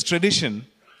 From this tradition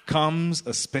comes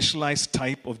a specialized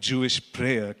type of Jewish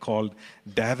prayer called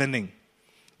davening.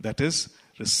 That is,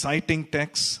 reciting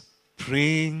texts,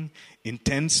 praying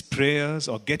intense prayers,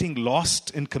 or getting lost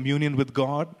in communion with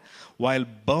God while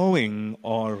bowing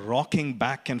or rocking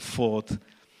back and forth.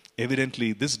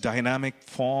 Evidently, this dynamic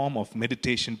form of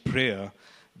meditation prayer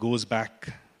goes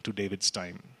back to David's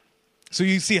time. So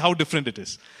you see how different it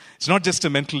is. It's not just a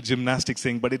mental gymnastics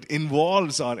thing, but it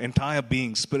involves our entire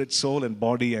being, spirit, soul, and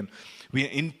body, and we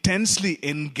are intensely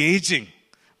engaging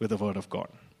with the Word of God.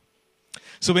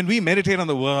 So when we meditate on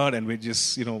the Word and we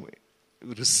just,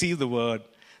 receive the Word,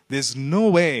 there's no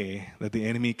way that the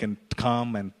enemy can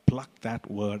come and pluck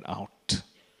that Word out.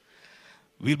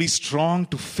 We'll be strong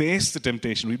to face the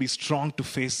temptation. We'll be strong to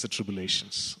face the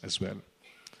tribulations as well.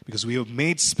 Because we have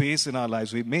made space in our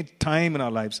lives, we've made time in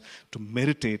our lives to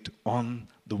meditate on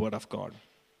the Word of God.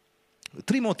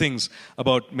 3 more things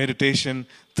about meditation,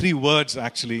 3 words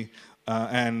actually,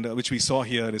 and which we saw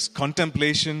here is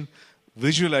contemplation,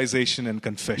 visualization, and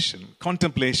confession.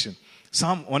 Contemplation.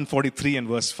 Psalm 143 and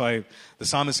verse 5, the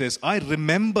psalmist says, I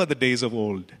remember the days of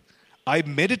old. I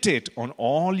meditate on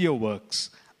all your works.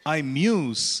 I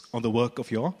muse on the work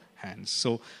of your hands.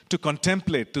 So to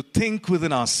contemplate, to think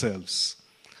within ourselves.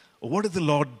 What did the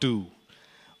Lord do?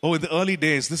 In the early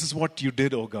days, this is what you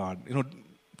did, oh God.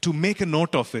 To make a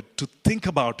note of it, to think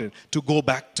about it, to go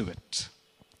back to it.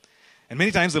 And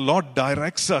many times the Lord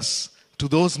directs us to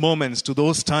those moments, to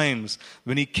those times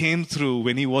when He came through,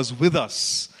 when He was with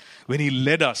us, when He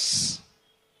led us.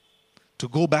 To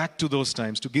go back to those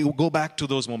times, to go back to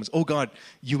those moments. Oh God,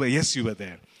 you were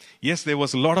there. Yes, there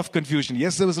was a lot of confusion.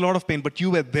 Yes, there was a lot of pain, but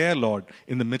you were there, Lord,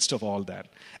 in the midst of all that.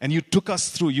 And you took us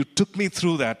through. You took me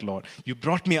through that, Lord. You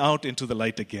brought me out into the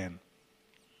light again.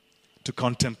 To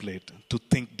contemplate, to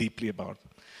think deeply about.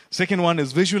 Second one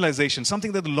is visualization,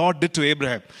 something that the Lord did to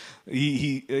Abraham.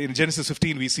 He in Genesis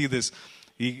 15, we see this.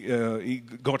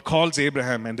 God calls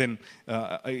Abraham, and then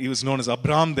he was known as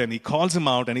Abram then. He calls him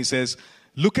out and he says,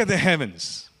 look at the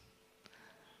heavens.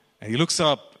 And he looks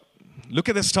up. Look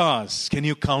at the stars. Can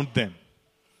you count them?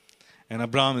 And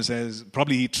Abraham says,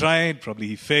 probably he tried, probably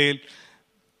he failed.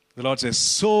 The Lord says,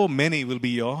 so many will be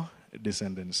your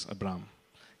descendants, Abraham.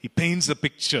 He paints a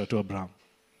picture to Abraham.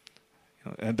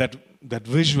 And that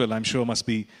visual, I'm sure, must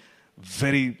be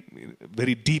very,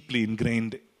 very deeply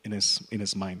ingrained in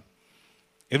his mind.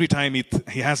 Every time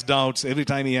he has doubts, every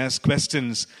time he has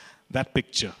questions, that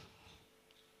picture.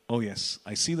 Oh yes,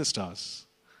 I see the stars.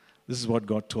 This is what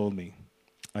God told me.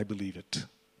 I believe it.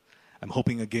 I'm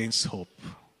hoping against hope.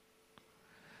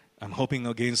 I'm hoping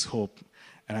against hope.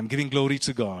 And I'm giving glory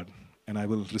to God. And I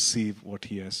will receive what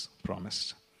He has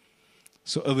promised.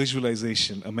 So a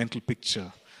visualization, a mental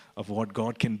picture of what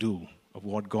God can do, of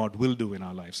what God will do in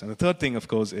our lives. And the third thing, of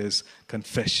course, is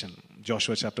confession.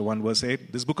 Joshua chapter 1 verse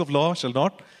 8. This book of law shall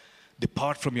not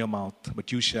depart from your mouth,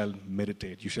 but you shall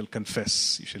meditate. You shall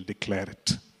confess. You shall declare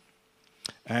it.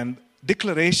 And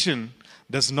declaration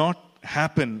does not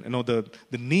happen,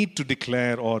 the need to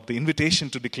declare or the invitation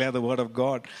to declare the Word of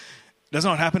God does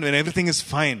not happen when everything is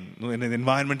fine, when the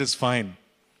environment is fine.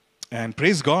 And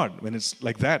praise God when it's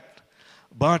like that.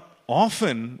 But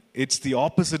often it's the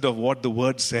opposite of what the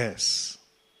Word says.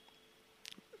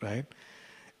 Right?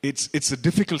 It's a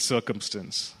difficult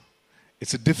circumstance.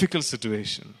 It's a difficult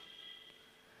situation.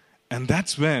 And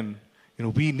that's when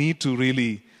we need to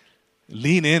really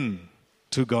lean in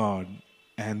to God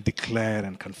and declare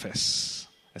and confess.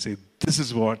 I say, this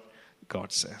is what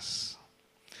God says.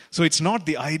 So it's not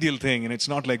the ideal thing, and it's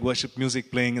not like worship music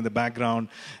playing in the background,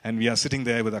 and we are sitting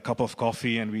there with a cup of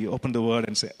coffee, and we open the word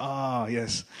and say,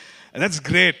 yes. And that's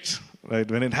great, right?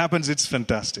 When it happens, it's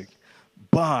fantastic.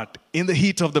 But in the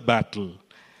heat of the battle,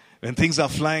 when things are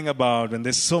flying about, when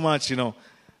there's so much,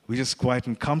 we just quiet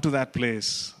and come to that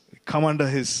place, come under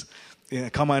his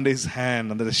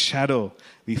hand, under the shadow.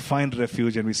 We find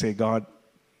refuge and we say, God,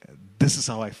 this is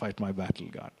how I fight my battle,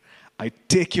 God. I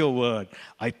take your word,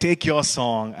 I take your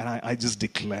song, and I just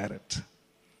declare it.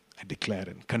 I declare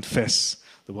it, confess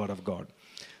the word of God.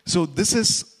 So this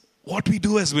is what we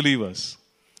do as believers,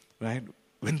 right?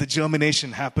 When the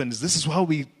germination happens, this is how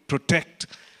we protect.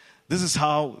 This is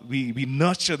how we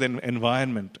nurture the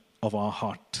environment of our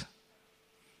heart.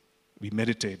 We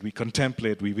meditate, we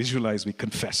contemplate, we visualize, we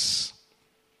confess.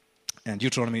 And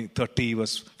Deuteronomy 30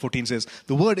 verse 14 says,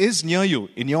 the word is near you,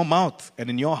 in your mouth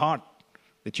and in your heart,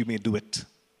 that you may do it.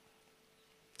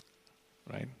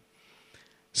 Right?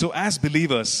 So as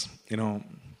believers,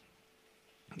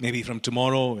 maybe from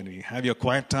tomorrow when we have your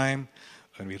quiet time,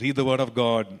 when we read the word of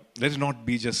God, let it not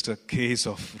be just a case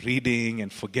of reading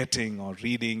and forgetting or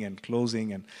reading and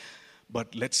closing,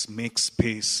 but let's make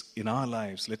space in our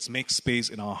lives. Let's make space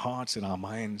in our hearts, in our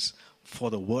minds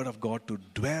for the word of God to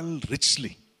dwell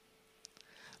richly.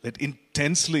 Let's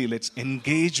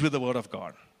engage with the word of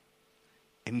God.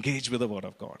 Engage with the word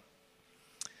of God.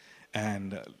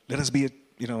 And let us be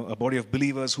a body of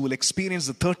believers who will experience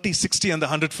the 30, 60, and the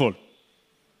 100-fold.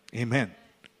 Amen.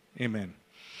 Amen.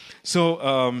 So,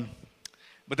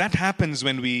 but that happens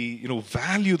when we,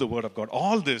 value the word of God.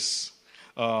 All this,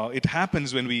 it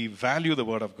happens when we value the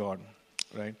word of God,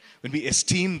 right? When we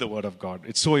esteem the word of God.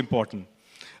 It's so important.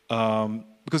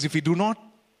 Because if we do not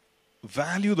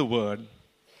value the word,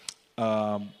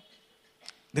 then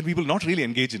we will not really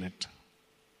engage in it.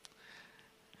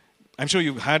 I'm sure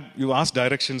you asked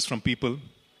directions from people,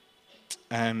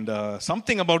 and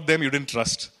something about them you didn't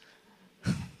trust.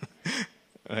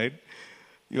 Right?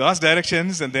 You asked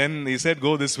directions, and then he said,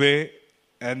 go this way,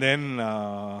 and then,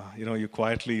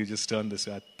 you just turn this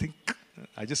way.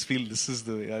 I just feel this is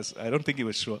the way. I don't think he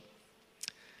was sure.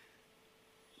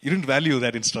 You didn't value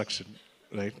that instruction,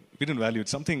 right? We didn't value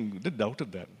it. We did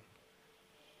doubted that.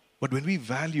 But when we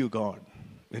value God,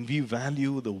 when we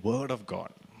value the word of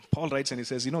God, Paul writes and he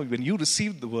says, when you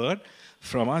received the word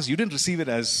from us, you didn't receive it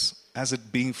as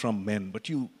it being from men, but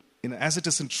as it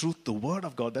is in truth, the word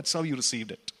of God, that's how you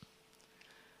received it.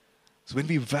 So when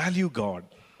we value God,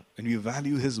 when we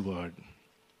value his word,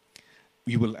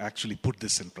 we will actually put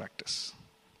this in practice.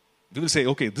 We will say,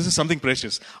 okay, this is something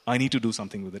precious. I need to do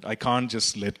something with it. I can't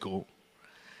just let go.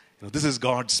 This is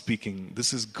God speaking.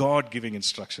 This is God giving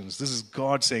instructions. This is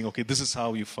God saying, okay, this is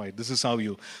how you fight. This is how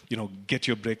you get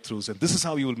your breakthroughs. And this is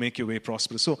how you will make your way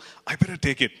prosperous. So I better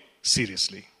take it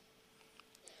seriously.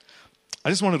 I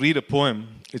just want to read a poem.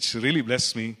 It's really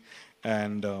blessed me.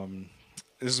 And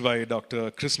this is by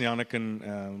Dr. Chris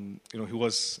Nyanakan, who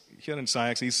was here in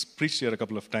SciAx. He's preached here a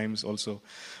couple of times also,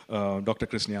 Dr.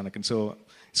 Chris Nyanakan. So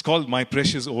it's called My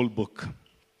Precious Old Book.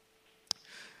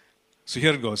 So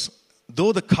here it goes.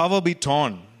 Though the cover be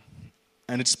torn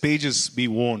and its pages be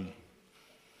worn,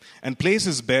 and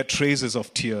places bear traces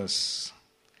of tears,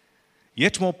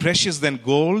 yet more precious than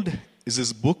gold is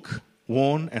this book,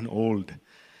 worn and old,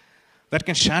 that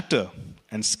can shatter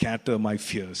and scatter my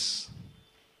fears.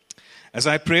 As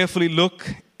I prayerfully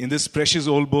look in this precious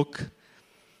old book,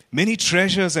 many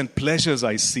treasures and pleasures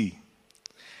I see,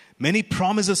 many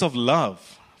promises of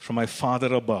love from my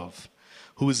Father above,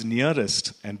 who is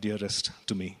nearest and dearest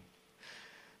to me.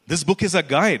 This book is a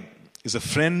guide, is a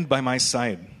friend by my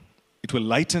side. It will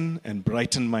lighten and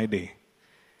brighten my day.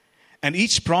 And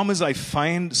each promise I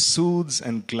find soothes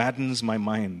and gladdens my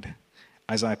mind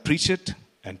as I preach it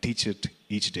and teach it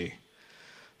each day.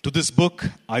 To this book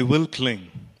I will cling.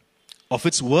 Of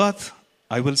its worth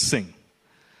I will sing.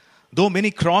 Though many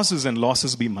crosses and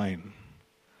losses be mine,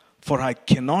 for I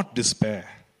cannot despair,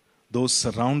 though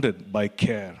surrounded by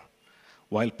care,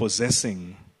 while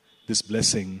possessing this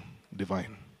blessing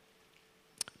divine.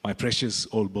 My precious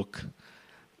old book,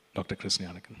 Dr. Chris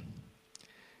Nyanakan.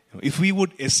 If we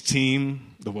would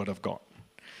esteem the word of God,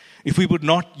 if we would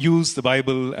not use the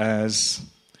Bible as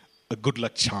a good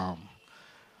luck charm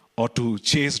or to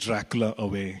chase Dracula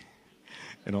away,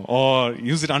 or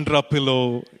use it under a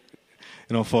pillow,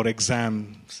 for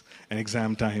exams and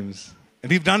exam times.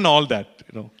 And we've done all that,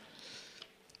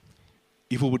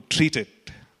 If we would treat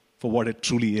it for what it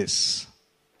truly is,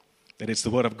 that it's the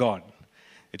word of God.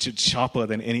 It should be sharper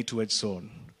than any two-edged sword,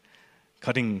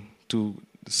 cutting to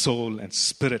the soul and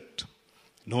spirit,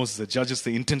 judges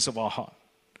the intents of our heart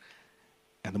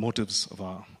and the motives of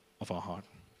our heart.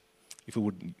 if we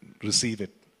would receive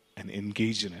it and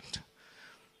engage in it,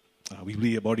 we will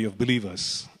be a body of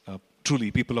believers,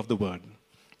 truly people of the Word,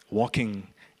 walking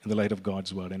in the light of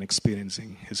God's Word and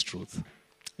experiencing His truth.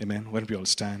 Amen. Why don't we all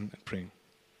stand and pray?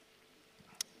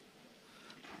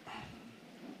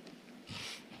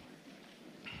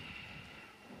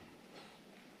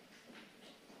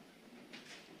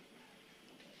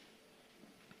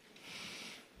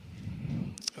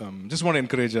 Just want to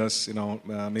encourage us,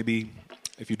 maybe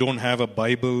if you don't have a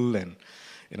Bible and,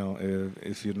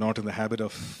 if you're not in the habit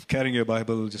of carrying your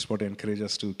Bible, just want to encourage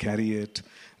us to carry it,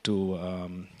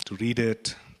 to read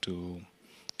it, to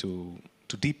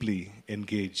deeply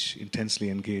engage, intensely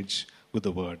engage with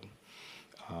the Word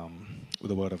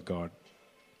of God.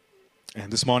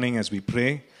 And this morning as we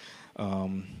pray,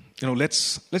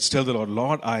 let's tell the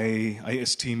Lord, I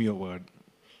esteem your Word.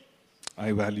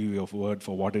 I value your Word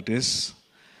for what it is.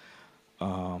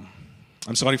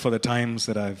 I'm sorry for the times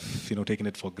that I've, taken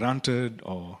it for granted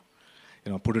or,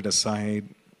 put it aside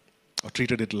or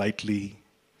treated it lightly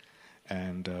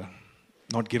and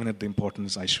not given it the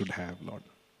importance I should have, Lord.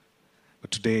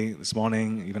 But today, this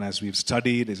morning, even as we've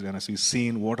studied, as we've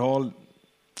seen what all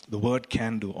the Word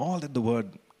can do, all that the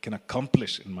Word can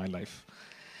accomplish in my life,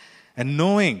 and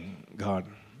knowing, God,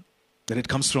 that it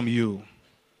comes from you,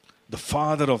 the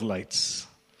Father of lights,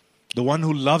 the one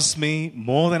who loves me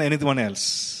more than anyone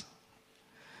else,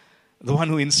 the one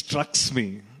who instructs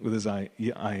me with his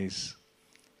eyes,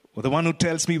 or the one who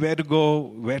tells me where to go,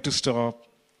 where to stop.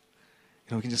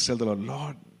 We can just tell the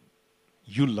Lord,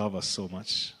 you love us so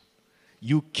much.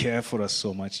 You care for us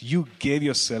so much. You gave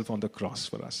yourself on the cross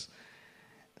for us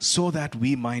so that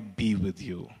we might be with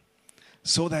you,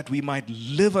 so that we might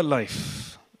live a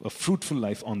life, a fruitful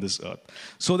life on this earth,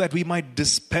 so that we might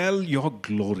dispel your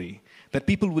glory, that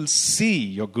people will see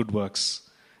your good works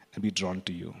and be drawn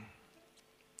to you.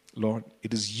 Lord,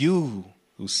 it is you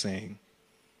who's saying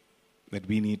that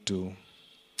we need to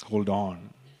hold on,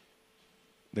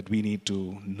 that we need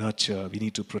to nurture, we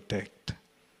need to protect.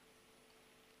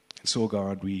 And so,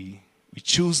 God, we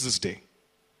choose this day.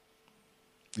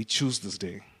 We choose this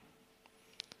day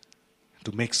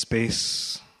to make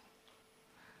space,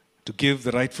 to give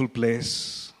the rightful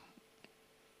place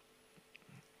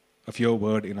of your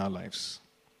word in our lives.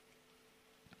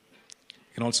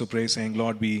 And also pray saying,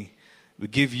 Lord, we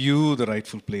give you the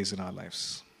rightful place in our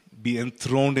lives. Be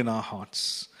enthroned in our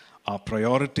hearts. Our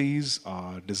priorities,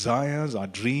 our desires, our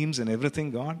dreams and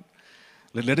everything, God.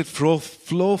 Let it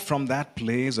flow from that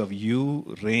place of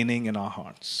you reigning in our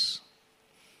hearts.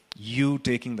 You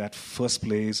taking that first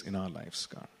place in our lives,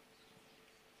 God.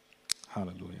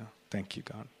 Hallelujah. Thank you,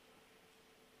 God.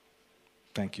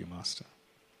 Thank you, Master.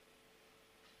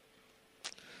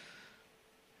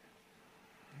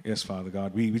 Yes, Father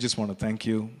God, we just want to thank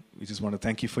you. We just want to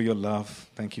thank you for your love.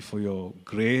 Thank you for your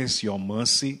grace, your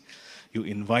mercy. You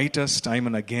invite us time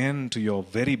and again to your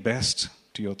very best,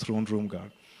 to your throne room,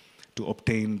 God, to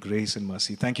obtain grace and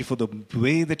mercy. Thank you for the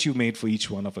way that you made for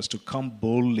each one of us to come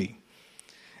boldly.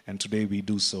 And today we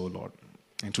do so, Lord.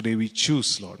 And today we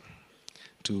choose, Lord,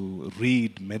 to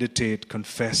read, meditate,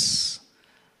 confess,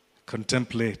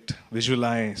 contemplate,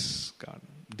 visualize, God.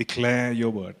 Declare your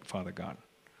word, Father God,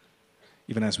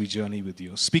 even as we journey with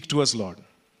you. Speak to us, Lord.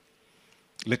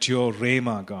 Let your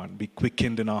rhema, God, be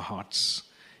quickened in our hearts,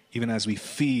 even as we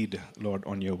feed, Lord,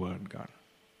 on your word, God.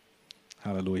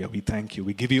 Hallelujah. We thank you.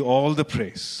 We give you all the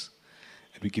praise,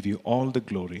 and we give you all the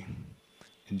glory.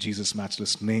 In Jesus'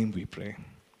 matchless name we pray.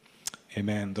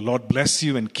 Amen. The Lord bless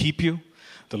you and keep you.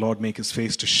 The Lord make his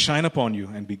face to shine upon you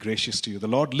and be gracious to you. The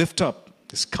Lord lift up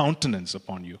his countenance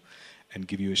upon you and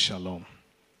give you a shalom.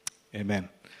 Amen.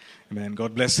 Amen.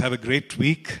 God bless. Have a great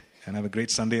week and have a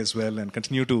great Sunday as well. And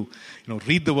continue to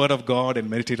read the Word of God and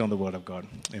meditate on the Word of God.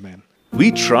 Amen.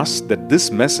 We trust that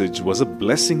this message was a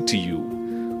blessing to you.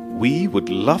 We would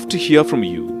love to hear from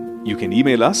you. You can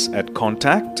email us at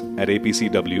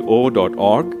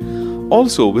contact@apcwo.org.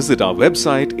 Also visit our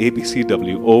website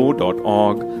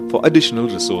apcwo.org for additional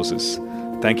resources.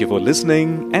 Thank you for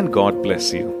listening and God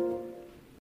bless you.